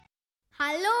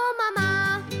Hallo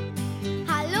Mama,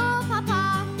 hallo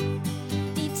Papa,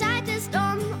 die Zeit ist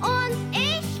und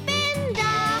ich bin da.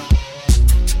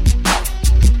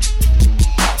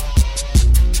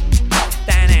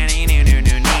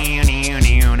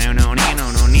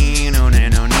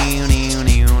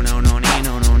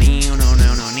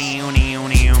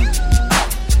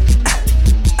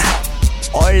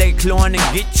 Alle kleinen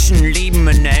Gitschen lieben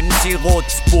einen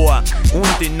MC-Rotzbohr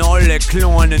und in alle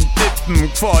kleinen Typen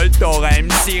gefällt der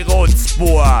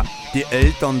MC-Rotzbohr. Die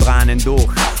Eltern Drahnen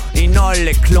durch. In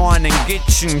alle kleinen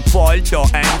Gitschen gefällt der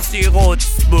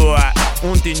MC-Rotzbohr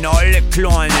und in alle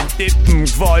kleinen Typen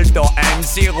gefällt der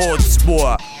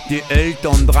MC-Rotzbohr. Die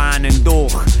Eltern Drahnen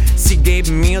durch. Sie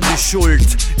geben mir die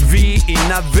Schuld, wie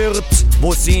in a Wirt,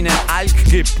 wo's ihnen Alk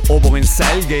gibt, aber in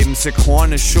Sell geben sie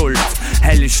keine Schuld.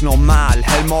 Hell ist normal,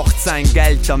 Hell macht sein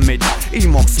Geld damit, ich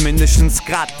mach's mindestens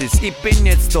gratis. Ich bin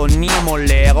jetzt da niemals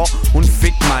Lehrer und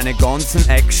fick meine ganzen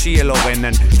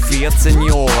Ex-Schülerinnen. 14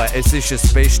 Jahre, es ist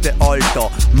das beste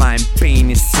Alter, mein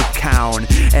Penis zu kauen.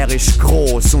 Er ist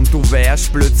groß und du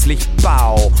wärst plötzlich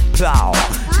blau,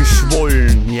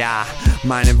 geschwollen, ja,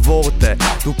 meine Worte,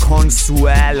 du kannst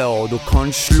suelo, du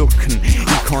kannst schlucken,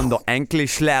 ich kann da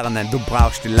Englisch lernen, du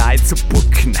brauchst die Leute zu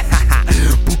bucken,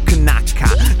 Buckenacka,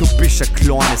 du bist ein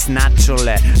kleines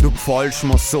Naturle, du gefällst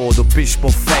mir so, du bist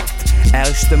perfekt.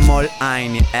 Erste Mal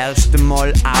eine, erste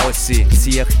Mal aussie,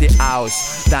 zieh ich dich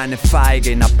aus. Deine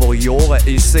Feige in ein paar Jahren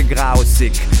ist sie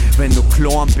grausig. Wenn du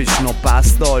klein bist, noch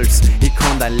passt alles. Ich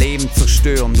kann dein Leben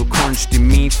zerstören, du kannst dich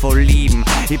mich verlieben.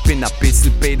 Ich bin ein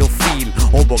bisschen pädophil,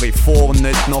 aber ich fahr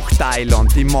nicht nach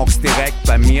Thailand. Ich mach's direkt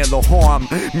bei mir daheim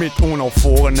mit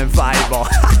unerfahrenen Weiber.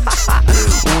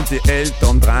 Und die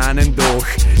Eltern Drahnen durch.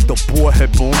 Der Buche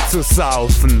bunt zu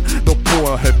saufen, der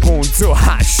Buche bunt zu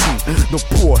haschen,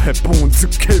 der Buche bunt zu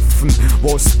kiffen,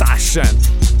 was Taschen.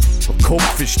 Der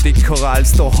Kopf ist dicker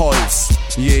als der Hals,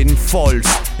 jedenfalls,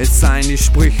 es seien die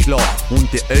Sprüchler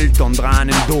und die Eltern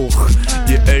Drahnen durch.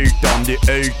 Die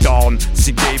Eltern,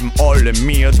 sie geben alle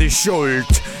mir die Schuld.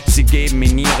 Sie geben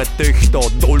in ihre Töchter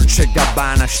Dolce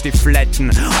Gabbana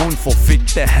Stifletten und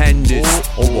verfickte Handys.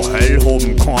 Aber Hell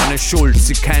haben keine Schuld,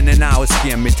 sie können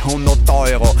ausgehen mit 100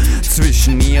 Euro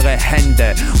zwischen ihre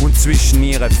Hände und zwischen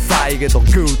ihre Feige der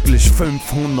Gürtel ist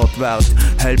 500 wert.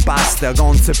 Hell passt, der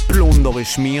ganze Plunder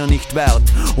ist mir nicht wert,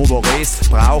 aber es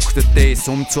brauchte das,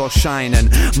 um zu erscheinen.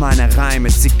 Meine Reime,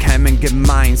 sie kämen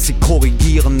gemein, sie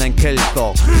korrigieren den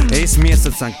Kälter. Es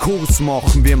müssen einen Kurs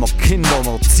machen, wie man Kinder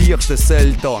erzieht des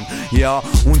Eltern. Ja,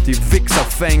 und die Wichser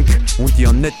fängt und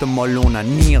ihr nicht einmal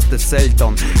onaniertes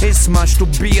Eltern. Es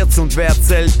masturbiert und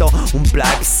wird älter und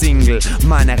bleibt Single.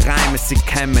 Meine Reime, sie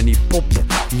kämen, ich pop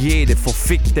jede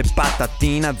verfickte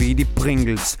Patatina wie die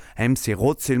Pringles. MC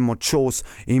Rotzil Machos,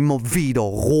 immer wieder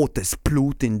rotes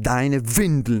Blut in deine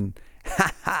Windeln.